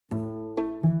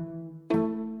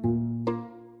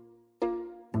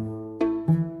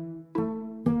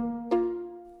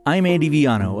I'm Andy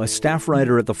Viano, a staff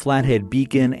writer at the Flathead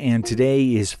Beacon, and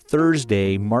today is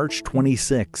Thursday, March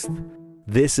 26th.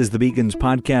 This is the Beacon's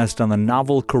podcast on the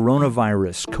novel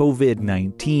coronavirus,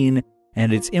 COVID-19,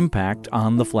 and its impact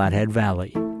on the Flathead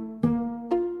Valley.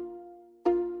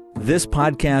 This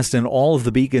podcast and all of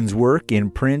the Beacon's work in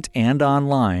print and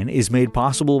online is made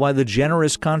possible by the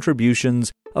generous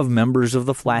contributions of members of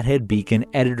the Flathead Beacon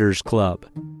Editors Club.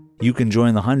 You can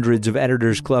join the hundreds of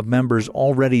Editors Club members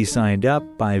already signed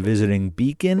up by visiting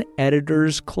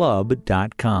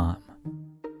beaconeditorsclub.com.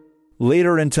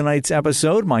 Later in tonight's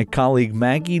episode, my colleague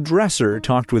Maggie Dresser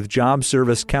talked with Job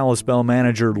Service Kalispell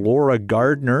manager Laura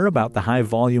Gardner about the high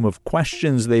volume of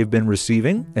questions they've been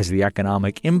receiving as the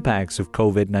economic impacts of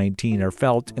COVID-19 are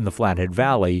felt in the Flathead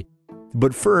Valley.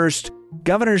 But first,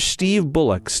 Governor Steve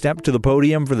Bullock stepped to the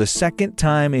podium for the second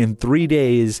time in 3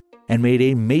 days and made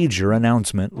a major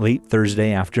announcement late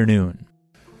Thursday afternoon.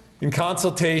 In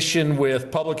consultation with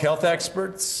public health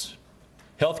experts,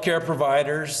 healthcare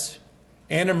providers,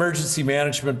 and emergency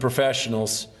management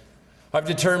professionals, I've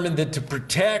determined that to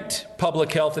protect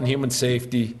public health and human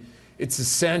safety, it's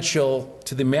essential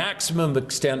to the maximum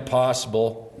extent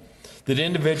possible that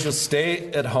individuals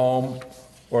stay at home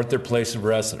or at their place of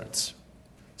residence.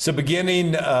 So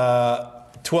beginning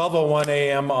 12:01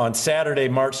 a.m. on Saturday,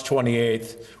 March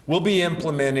 28th, we'll be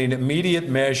implementing immediate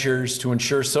measures to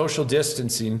ensure social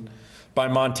distancing by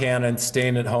Montanans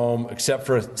staying at home except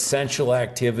for essential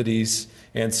activities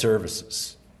and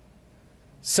services.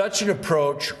 Such an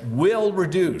approach will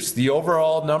reduce the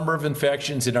overall number of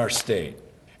infections in our state,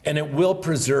 and it will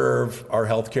preserve our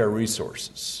healthcare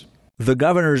resources. The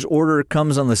governor's order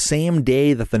comes on the same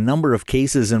day that the number of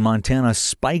cases in Montana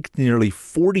spiked nearly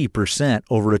 40%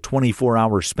 over a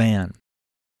 24-hour span.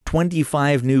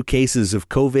 25 new cases of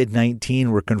COVID-19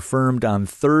 were confirmed on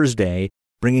Thursday,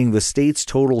 bringing the state's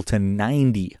total to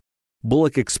 90.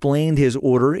 Bullock explained his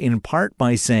order in part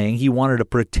by saying he wanted to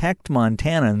protect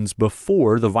Montanans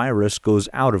before the virus goes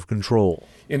out of control.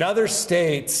 In other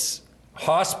states,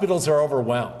 hospitals are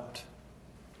overwhelmed,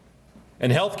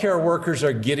 and healthcare workers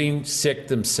are getting sick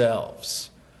themselves.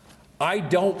 I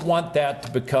don't want that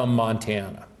to become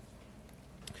Montana.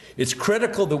 It's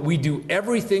critical that we do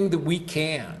everything that we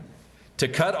can to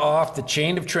cut off the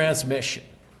chain of transmission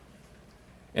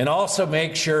and also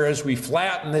make sure as we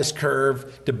flatten this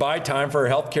curve to buy time for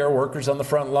our healthcare workers on the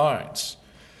front lines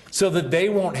so that they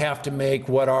won't have to make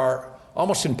what are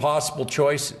almost impossible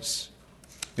choices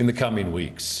in the coming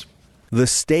weeks. The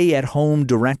stay-at-home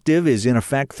directive is in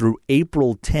effect through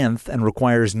April 10th and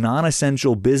requires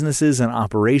non-essential businesses and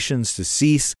operations to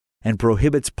cease and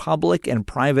prohibits public and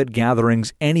private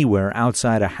gatherings anywhere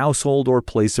outside a household or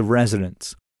place of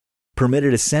residence.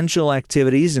 Permitted essential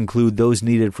activities include those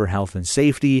needed for health and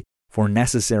safety, for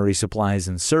necessary supplies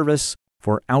and service,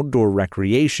 for outdoor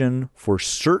recreation, for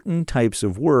certain types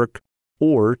of work,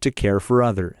 or to care for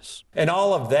others. And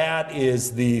all of that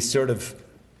is the sort of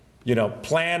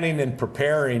planning and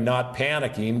preparing, not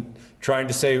panicking, trying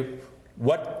to say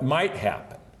what might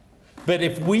happen. But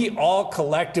if we all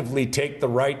collectively take the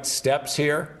right steps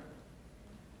here,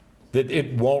 that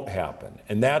it won't happen.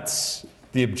 And that's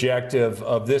the objective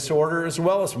of this order as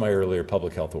well as my earlier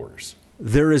public health orders.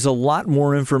 There is a lot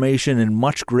more information in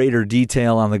much greater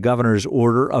detail on the governor's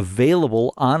order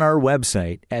available on our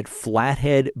website at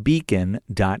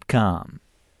flatheadbeacon.com.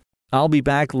 I'll be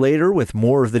back later with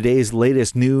more of the day's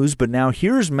latest news, but now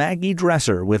here's Maggie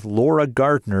Dresser with Laura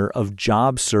Gardner of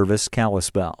Job Service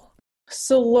Kalispell.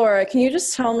 So Laura, can you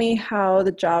just tell me how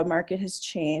the job market has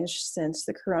changed since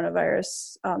the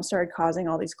coronavirus started causing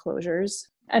all these closures?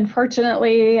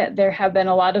 Unfortunately, there have been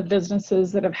a lot of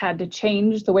businesses that have had to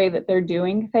change the way that they're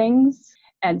doing things.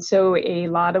 And so a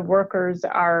lot of workers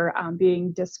are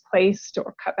being displaced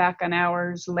or cut back on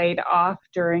hours, laid off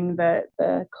during the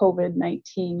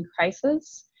COVID-19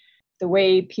 crisis. The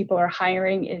way people are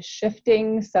hiring is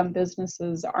shifting. Some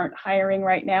businesses aren't hiring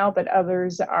right now, but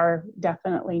others are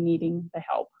definitely needing the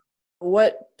help.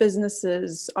 What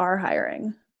businesses are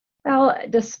hiring? Well,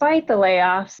 despite the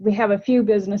layoffs, we have a few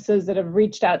businesses that have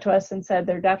reached out to us and said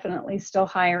they're definitely still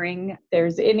hiring.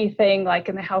 There's anything like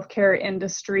in the healthcare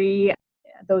industry,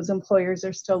 those employers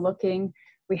are still looking.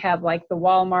 We have like the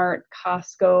Walmart,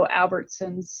 Costco,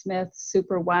 Albertsons, Smith,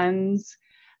 Super Ones.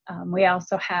 We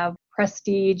also have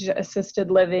Prestige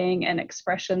Assisted Living and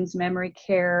Expressions Memory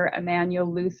Care,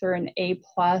 Emmanuel Lutheran, A+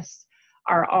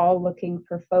 are all looking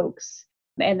for folks.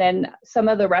 And then some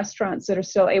of the restaurants that are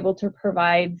still able to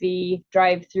provide the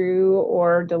drive-through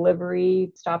or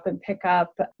delivery, stop and pick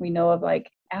up. We know of like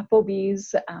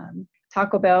Applebee's,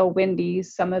 Taco Bell,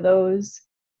 Wendy's, some of those.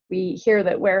 We hear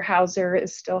that Weyerhaeuser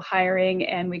is still hiring,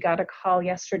 and we got a call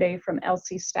yesterday from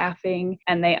LC Staffing,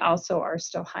 and they also are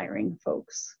still hiring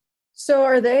folks. So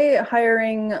are they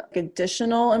hiring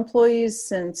additional employees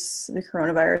since the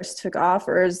coronavirus took off,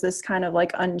 or is this kind of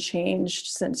like unchanged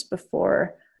since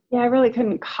before? Yeah, I really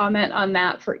couldn't comment on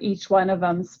that for each one of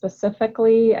them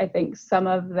specifically. I think some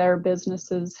of their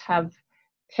businesses have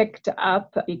picked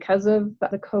up because of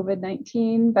the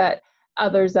COVID-19, but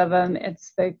others of them,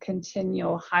 it's the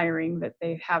continual hiring that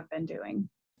they have been doing.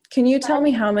 Can you tell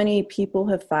me how many people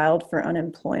have filed for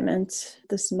unemployment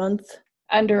this month?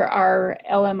 Under our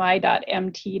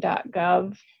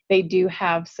lmi.mt.gov, they do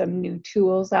have some new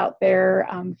tools out there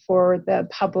for the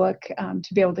public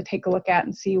to be able to take a look at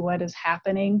and see what is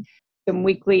happening. Some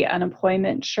weekly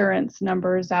unemployment insurance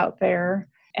numbers out there.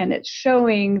 And it's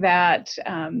showing that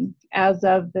as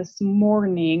of this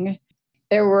morning,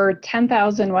 there were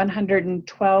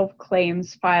 10,112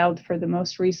 claims filed for the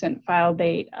most recent file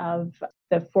date of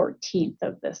the 14th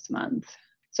of this month.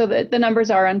 So the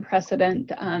numbers are unprecedented,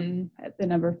 the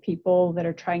number of people that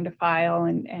are trying to file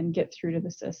and get through to the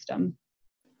system.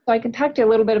 So I can talk to you a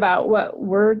little bit about what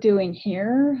we're doing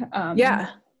here.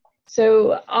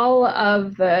 So all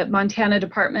of the Montana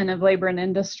Department of Labor and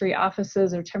Industry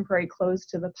offices are temporarily closed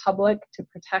to the public to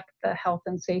protect the health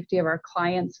and safety of our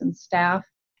clients and staff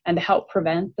and to help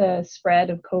prevent the spread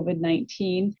of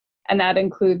COVID-19. And that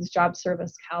includes Job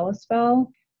Service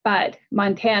Kalispell. But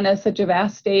Montana is such a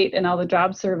vast state, and all the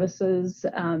job services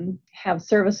have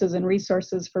services and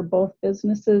resources for both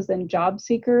businesses and job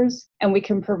seekers. And we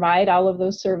can provide all of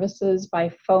those services by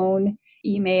phone,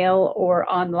 email, or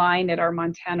online at our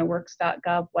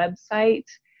montanaworks.gov website.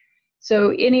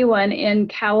 So anyone in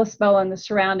Kalispell and the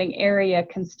surrounding area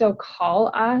can still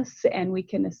call us, and we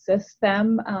can assist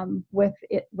them with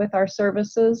our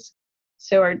services.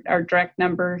 So our direct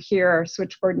number here, our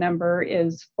switchboard number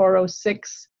is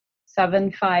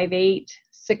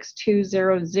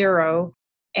 406-758-6200,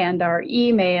 and our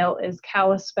email is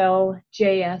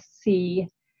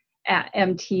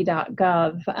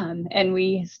kalispelljsc@mt.gov. And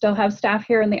we still have staff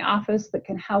here in the office that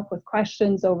can help with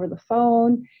questions over the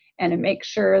phone and to make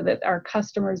sure that our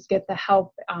customers get the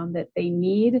help that they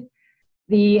need.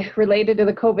 Related to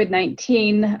the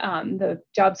COVID-19, the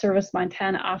Job Service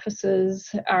Montana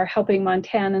offices are helping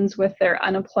Montanans with their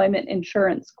unemployment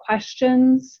insurance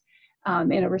questions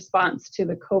in a response to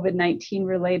the COVID-19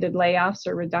 related layoffs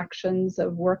or reductions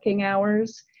of working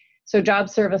hours. So job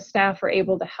service staff are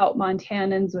able to help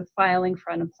Montanans with filing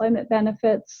for unemployment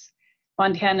benefits.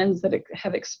 Montanans that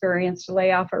have experienced a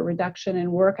layoff or reduction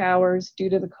in work hours due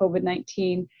to the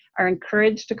COVID-19 are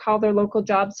encouraged to call their local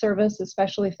job service,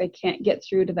 especially if they can't get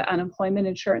through to the unemployment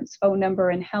insurance phone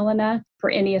number in Helena for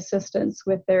any assistance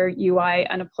with their UI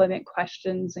unemployment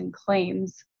questions and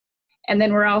claims. And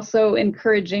then we're also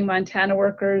encouraging Montana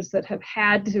workers that have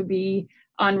had to be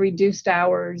on reduced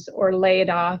hours or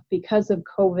laid off because of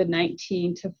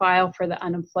COVID-19 to file for the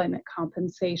unemployment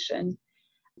compensation.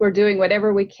 We're doing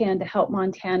whatever we can to help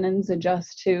Montanans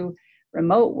adjust to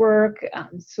remote work,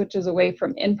 switches away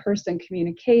from in-person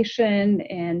communication,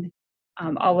 and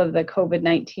all of the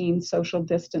COVID-19 social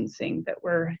distancing that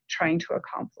we're trying to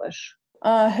accomplish.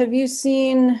 Have you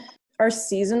seen our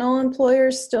seasonal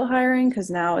employers still hiring? Because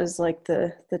now is like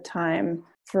the time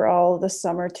for all the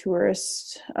summer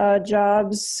tourist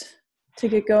jobs to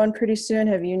get going pretty soon.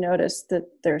 Have you noticed that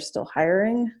they're still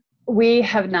hiring? We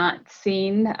have not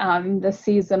seen the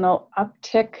seasonal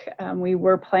uptick. We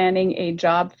were planning a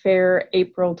job fair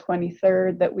April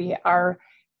 23rd that we are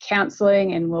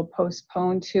canceling and will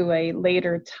postpone to a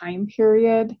later time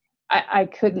period. I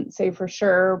couldn't say for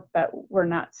sure, but we're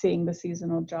not seeing the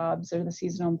seasonal jobs or the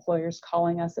seasonal employers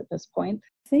calling us at this point.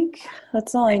 I think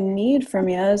that's all I need from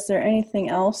you. Is there anything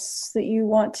else that you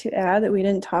want to add that we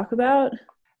didn't talk about?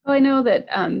 Well, I know that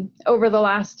over the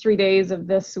last 3 days of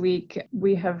this week,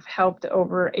 we have helped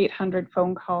over 800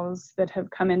 phone calls that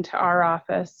have come into our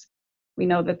office. We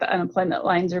know that the unemployment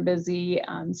lines are busy,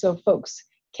 so if folks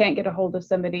can't get a hold of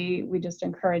somebody, we just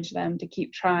encourage them to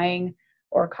keep trying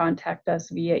or contact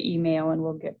us via email and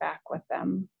we'll get back with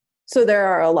them. So there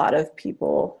are a lot of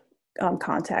people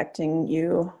contacting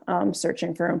you,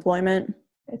 searching for employment?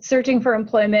 It's searching for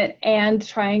employment and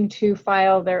trying to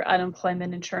file their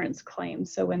unemployment insurance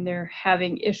claims. So when they're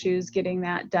having issues getting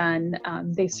that done,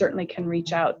 they certainly can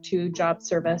reach out to Job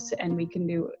Service and we can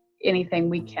do anything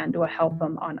we can to help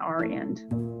them on our end.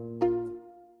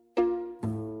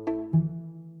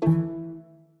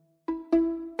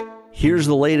 Here's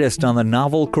the latest on the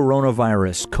novel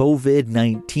coronavirus,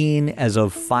 COVID-19, as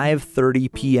of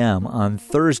 5:30 p.m. on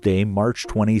Thursday, March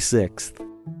 26th.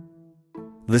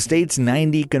 The state's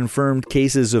 90 confirmed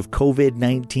cases of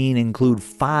COVID-19 include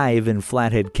 5 in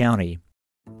Flathead County.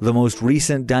 The most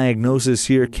recent diagnosis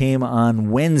here came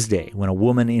on Wednesday when a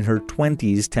woman in her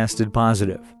 20s tested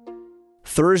positive.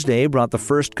 Thursday brought the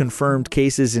first confirmed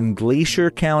cases in Glacier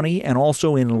County and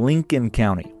also in Lincoln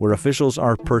County, where officials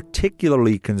are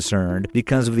particularly concerned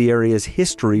because of the area's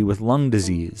history with lung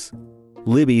disease.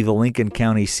 Libby, the Lincoln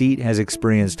County seat, has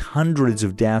experienced hundreds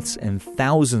of deaths and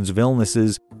thousands of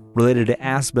illnesses related to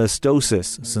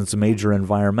asbestosis since a major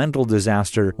environmental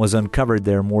disaster was uncovered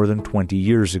there more than 20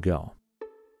 years ago.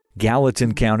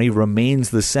 Gallatin County remains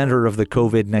the center of the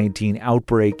COVID-19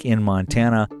 outbreak in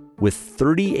Montana, with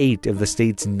 38 of the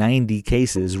state's 90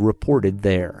 cases reported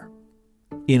there.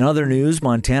 In other news,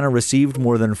 Montana received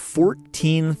more than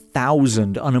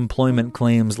 14,000 unemployment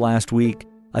claims last week,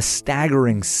 a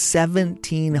staggering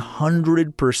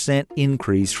 1,700%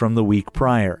 increase from the week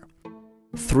prior.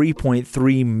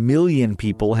 3.3 million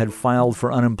people had filed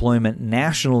for unemployment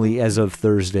nationally as of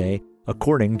Thursday,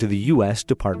 according to the U.S.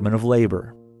 Department of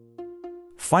Labor.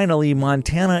 Finally,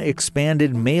 Montana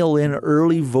expanded mail-in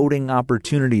early voting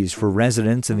opportunities for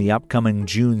residents in the upcoming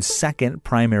June 2nd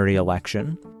primary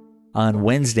election. On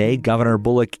Wednesday, Governor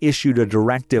Bullock issued a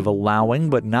directive allowing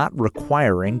but not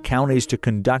requiring counties to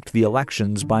conduct the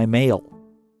elections by mail.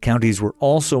 Counties were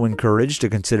also encouraged to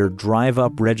consider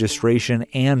drive-up registration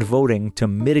and voting to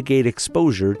mitigate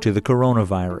exposure to the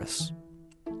coronavirus.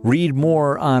 Read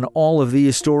more on all of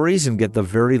these stories and get the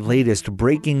very latest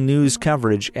breaking news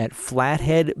coverage at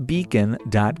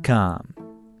flatheadbeacon.com.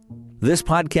 This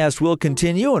podcast will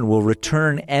continue and will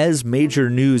return as major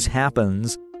news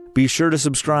happens. Be sure to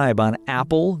subscribe on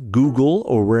Apple, Google,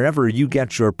 or wherever you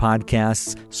get your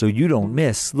podcasts so you don't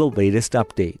miss the latest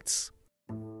updates.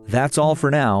 That's all for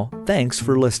now. Thanks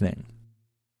for listening.